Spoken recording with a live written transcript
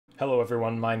Hello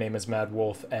everyone, my name is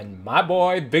MadWolf, and my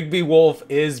boy Bigby Wolf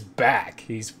is back.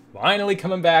 He's finally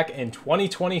coming back in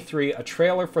 2023. A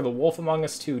trailer for The Wolf Among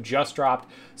Us 2 just dropped,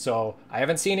 so I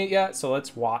haven't seen it yet, so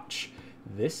let's watch.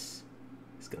 This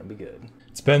is gonna be good.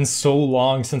 It's been so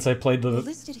long since I played the...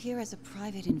 Listed here as a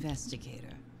private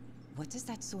investigator. What does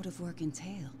that sort of work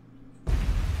entail?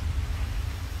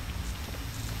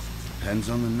 Depends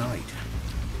on the night.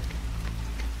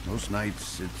 Most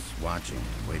nights it's watching,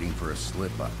 waiting for a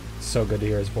slip-up. So good to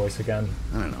hear his voice again.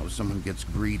 I don't know, someone gets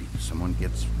greedy, someone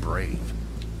gets brave.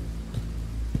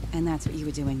 And that's what you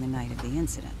were doing the night of the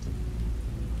incident.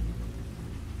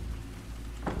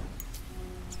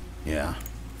 Yeah.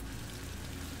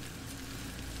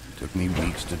 Took me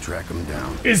weeks to track them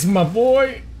down. Is my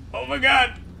boy! Oh my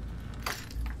god!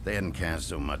 They hadn't cast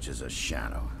so much as a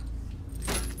shadow.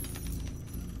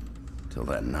 Till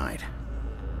that night.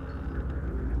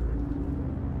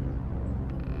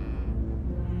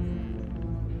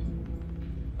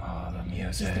 Oh, the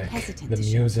music. Hesitant The to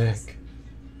show us. music.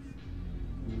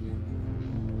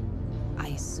 I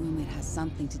assume it has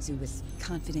something to do with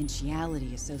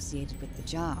confidentiality associated with the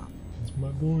job. It's my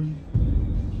boy.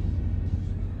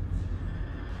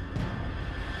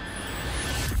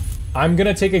 I'm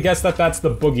gonna take a guess that that's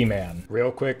the Boogeyman.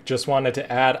 Real quick, just wanted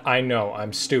to add, I know,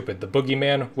 I'm stupid. The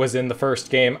Boogeyman was in the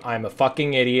first game. I'm a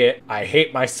fucking idiot. I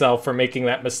hate myself for making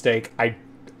that mistake.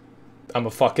 I'm a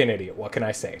fucking idiot. What can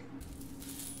I say?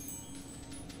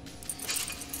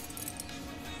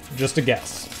 Just a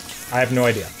guess. I have no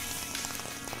idea.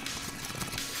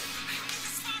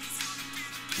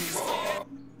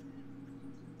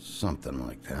 Something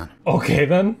like that. Okay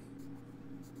then.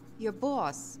 Your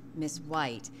boss, Miss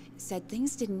White, said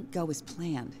things didn't go as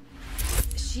planned.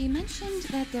 She mentioned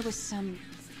that there was some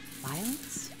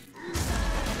violence.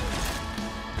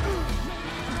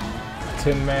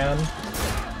 Tin Man.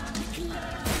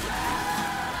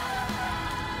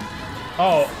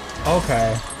 Oh,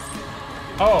 okay.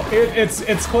 Oh,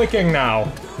 it's clicking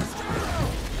now.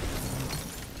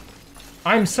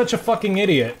 I'm such a fucking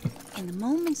idiot. In the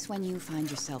moments when you find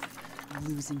yourself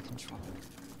losing control.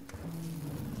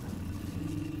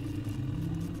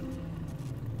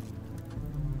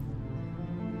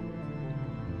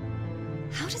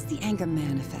 How does the anger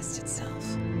manifest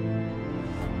itself?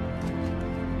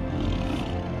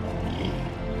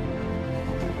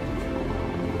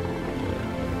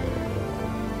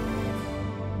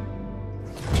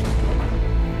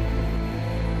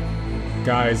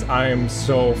 Guys, I am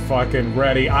so fucking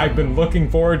ready. I've been looking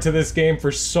forward to this game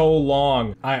for so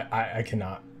long. I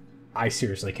cannot. I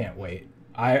seriously can't wait.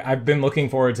 I've been looking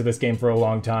forward to this game for a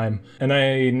long time. And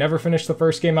I never finished the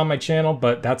first game on my channel,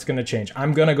 but that's gonna change.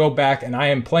 I'm gonna go back and I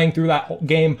am playing through that whole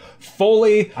game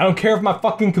fully. I don't care if my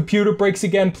fucking computer breaks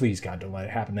again. Please, God, don't let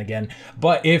it happen again.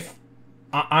 But if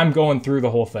I'm going through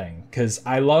the whole thing, because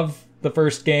I love the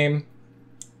first game.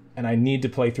 And I need to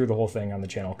play through the whole thing on the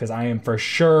channel because I am for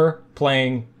sure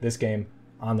playing this game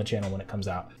on the channel when it comes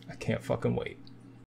out. I can't fucking wait.